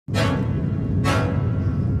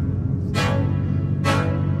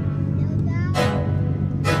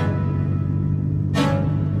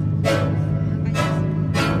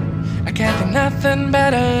nothing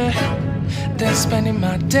better than spending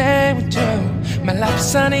my day with you. My life is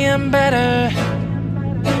sunny and better,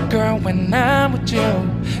 girl, when I'm with you.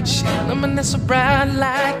 She illuminates so bright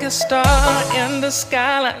like a star in the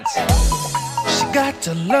skylines. She got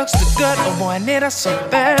the looks, the good, oh boy, I need her so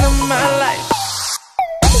bad in my life.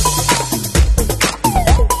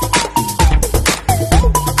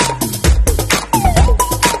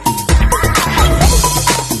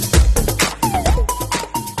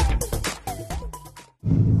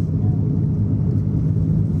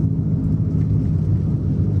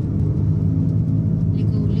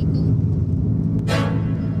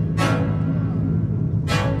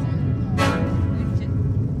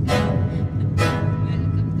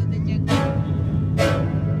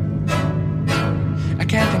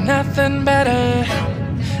 Nothing better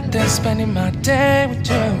than spending my day with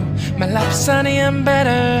you. My life is sunny and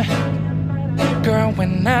better, girl,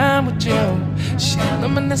 when I'm with you. She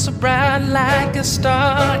illuminates so bright like a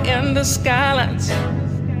star in the skylines.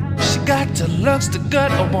 She got the looks, the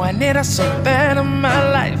good, oh boy, I need her so bad in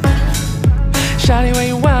my life. Shawty, where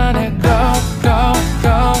you wanna go, go,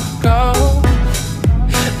 go, go?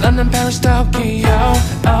 London, Paris, Tokyo,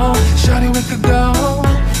 oh, shawty, we could go.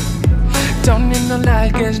 Don't need no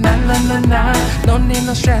luggage, nah, nah, nah, nah. Don't need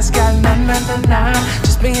no stress, got nah, nah, nah, nah.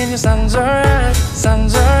 Just me and you sounds alright,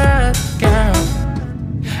 girl.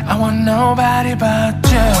 I want nobody but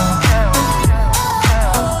you.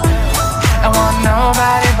 I want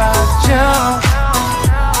nobody but you.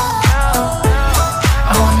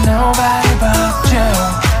 I want nobody but you.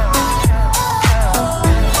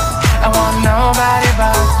 I want nobody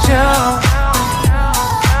but you.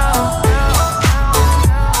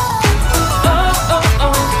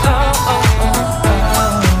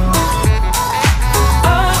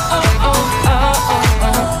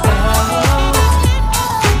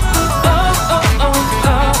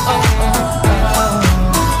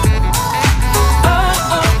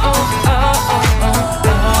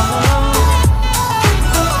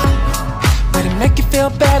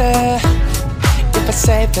 Better if I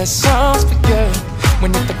say the songs for you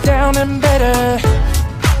when you feel down and bitter.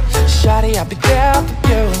 Shawty, I'll be there for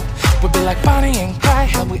you. We'll be like Bonnie and Clyde,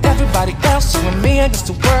 how we everybody else, you and me against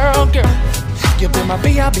the world, girl. You'll be my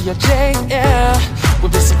B, I'll be your J, yeah.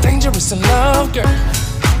 We'll be so dangerous in love, girl.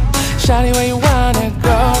 Shawty, where you wanna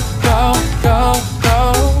go, go, go,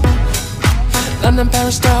 go? London,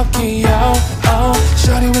 Paris, Tokyo, oh,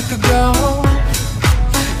 shawty, we could go.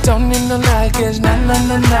 Don't need no luggage, nah, nah,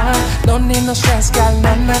 nah, nah. Don't need no stress, got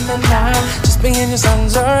nah, nah, nah, nah. Just me and you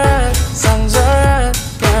sounds alright,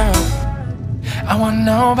 girl. I want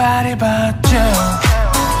nobody but you.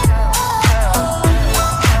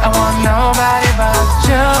 I want nobody but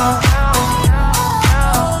you.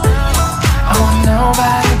 I want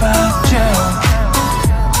nobody but you.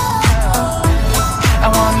 I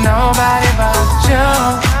want nobody but you.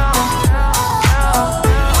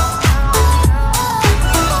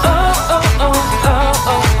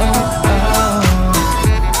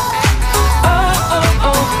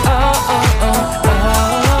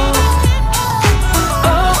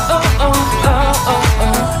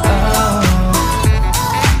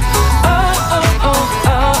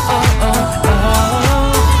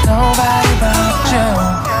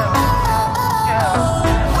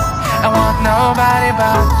 Nobody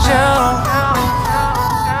but you.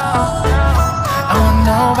 I want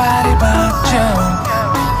nobody but you.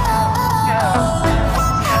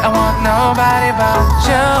 I want nobody but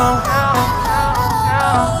you.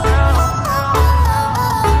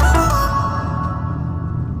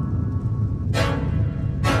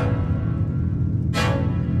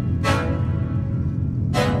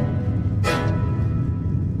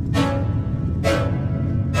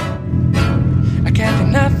 I can't think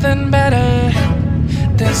nothing better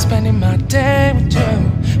than spending my day with you.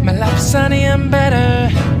 My life is sunny and better,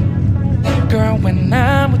 girl, when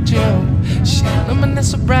I'm with you. She illuminates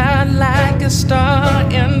so bright like a star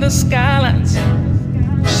in the skylines.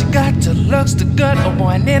 She got the looks, the good, oh boy,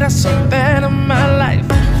 I need her so bad in my life.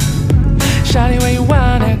 Shawty, where you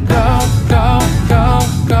wanna go, go, go,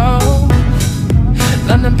 go?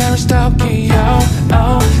 London, Paris, Tokyo,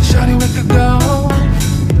 oh, shawty, we could go.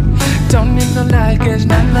 Don't need no luggage,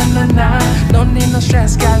 nah, nah, nah, nah. Don't need no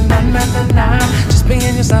stress, got nah, nah, nah, nah. Just me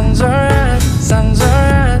and you sounds alright,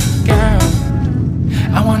 girl.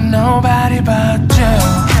 I want nobody but you.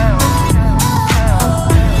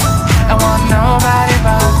 I want nobody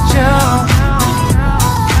but you.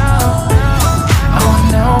 I want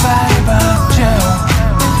nobody but you.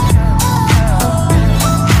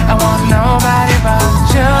 I want nobody but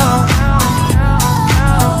you.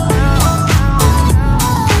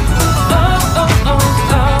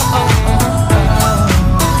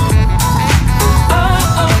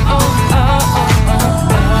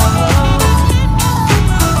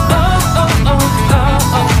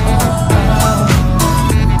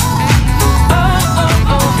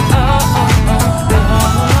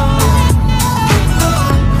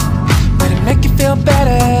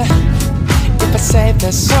 better if I save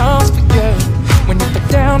the songs for you when you feel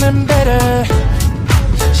down and bitter.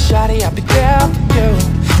 Shawty, I'll be there for you.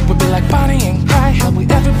 We'll be like Bonnie and Clyde, how we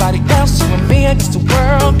everybody else, you and me against the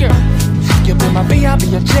world, girl. You'll be my B, I'll be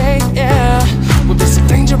your J, yeah. We'll be so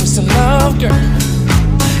dangerous in love, girl.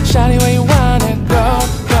 Shawty, where you wanna go,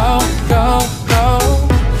 go, go, go?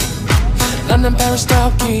 London, Paris,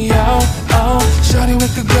 Tokyo, oh. Shawty, we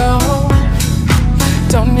could go.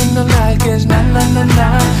 Don't need no luggage, nah, nah, nah,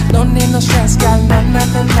 nah. Don't need no stress, got nah, nah,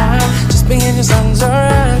 nah, nah. Just me and your songs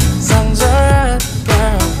alright,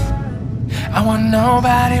 girl. I want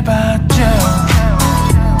nobody but you.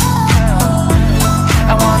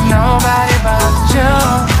 I want nobody but you.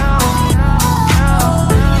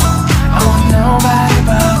 I want nobody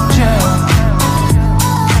but you.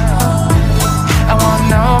 I want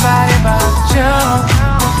nobody but you.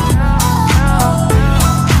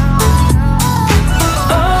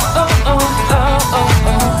 Oh, oh, oh, oh, oh,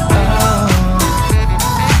 oh, oh.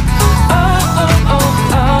 Oh, oh, oh,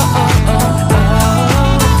 oh, oh,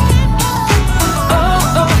 oh,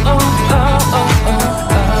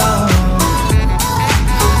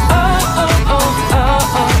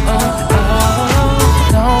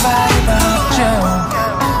 nobody but you.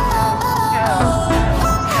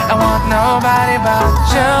 I want nobody but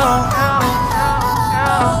you.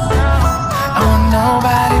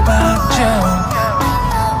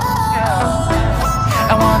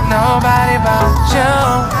 I want nobody but you.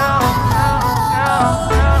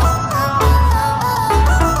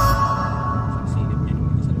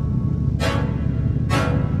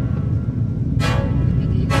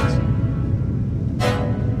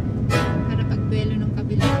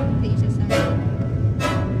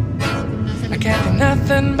 I can't do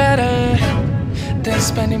nothing better than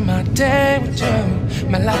spending my day with you.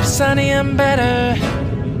 My life is sunny and better,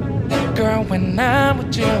 girl, when I'm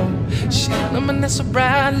with you. She illuminates so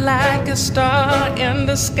bright like a star in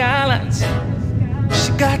the skylines.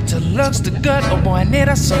 She got the looks, the good, oh boy, I need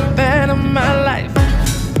her so bad in my life.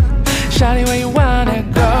 Shawty, where you wanna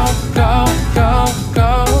go, go, go,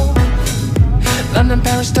 go? London,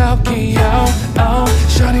 Paris, Tokyo, oh.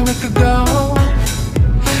 Shawty, we could go.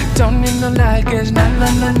 Don't need no luggage, nah,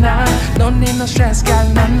 nah, nah, nah. Don't need no stress, got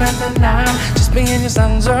nah, nah, nah, nah. Just me and your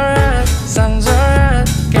songs alright,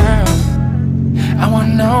 girl. I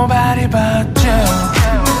want nobody but you.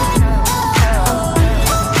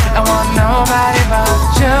 I want nobody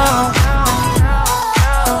but you.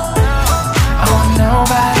 I want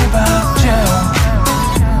nobody but you.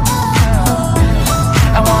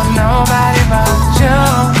 I want nobody but you.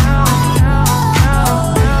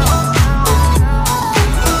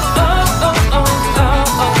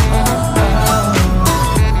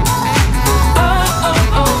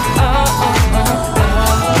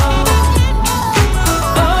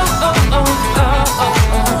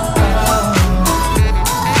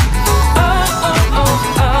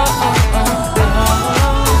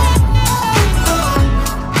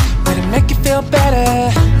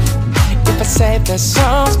 Better if I save the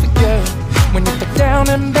songs for you when you feel down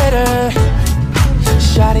and bitter.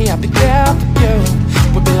 Shawty, I'll be there for you.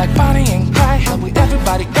 We'll be like Bonnie and Clyde, how we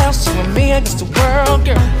everybody else, you and me against the world,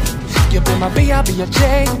 girl. You'll be my B, I'll be your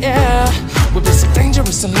J, yeah. We'll be so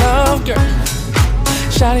dangerous in love, girl.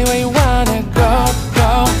 Shawty, where you wanna go,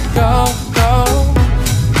 go, go, go?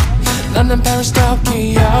 London, Paris,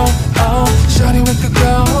 Tokyo, oh. Shawty, we could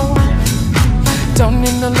go. Don't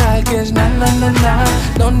need no luggage, nah, nah, nah, nah.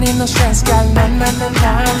 Don't need no stress, got nah, nah, nah,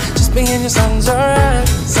 nah. Just me and your songs alright,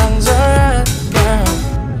 girl.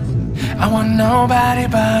 I want nobody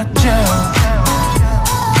but you.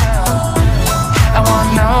 I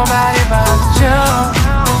want nobody but you.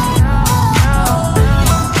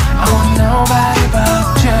 I want nobody but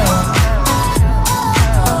you.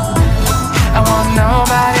 I want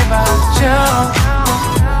nobody but you.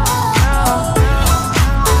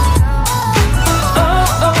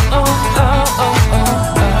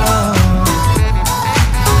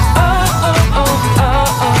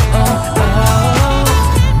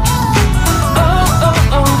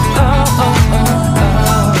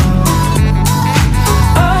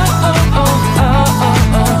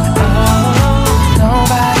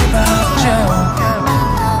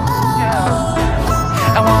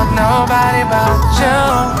 Nobody but you.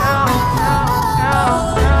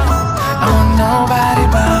 I want nobody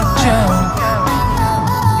but you.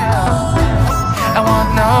 I want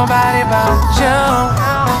nobody but you.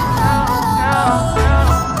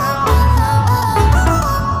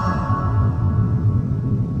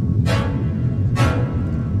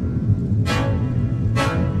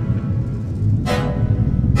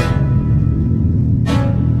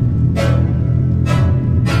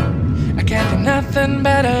 nothing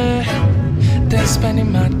better than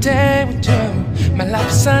spending my day with you. My life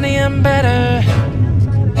is sunny and better,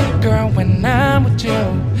 girl, when I'm with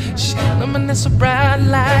you. She illuminates so bright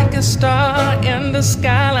like a star in the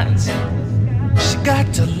skylines. She got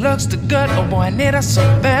the looks, the good, oh boy, I need her so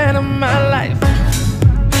bad in my life.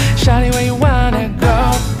 Shawty, where you wanna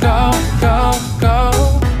go, go, go, go?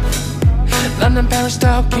 London, Paris,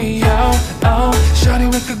 Tokyo, oh, shawty,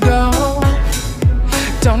 we could go.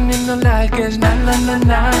 Don't need no luggage, nah, nah, nah,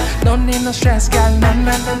 nah. Don't need no stress, girl, nah,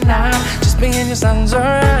 nah, nah, nah. Just me and your sun's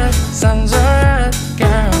alright,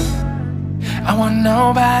 girl. I want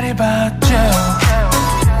nobody but you.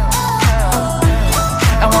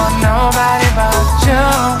 I want nobody but you.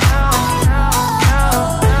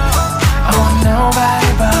 I want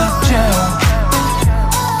nobody but you.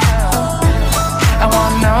 I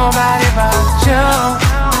want nobody but you.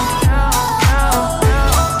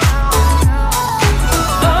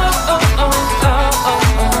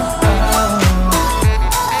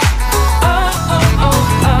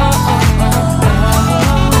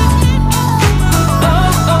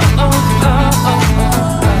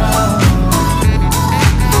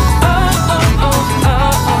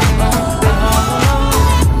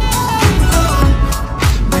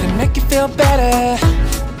 Feel better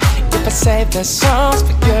if I save the songs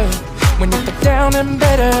for you. When you feel down and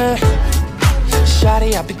bitter,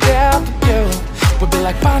 shawty, I'll be there for you. We'll be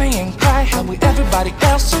like Bonnie and Clyde, how we everybody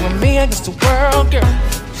else, you and me against the world, girl.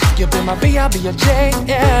 You'll be my B, I'll be your J,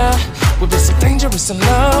 yeah. We'll be so dangerous in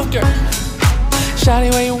love, girl.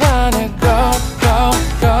 Shawty, where you wanna go, go,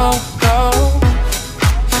 go, go?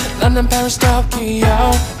 London, Paris,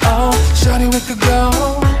 Tokyo, oh, shawty, we could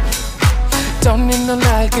go. Don't need no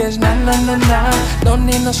luggage, nah, nah, nah, nah. Don't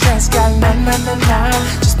need no stress, girl, nah, nah, nah, nah.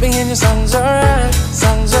 Just me and your sun's alright,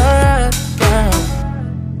 girl.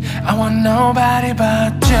 I want nobody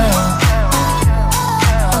but you.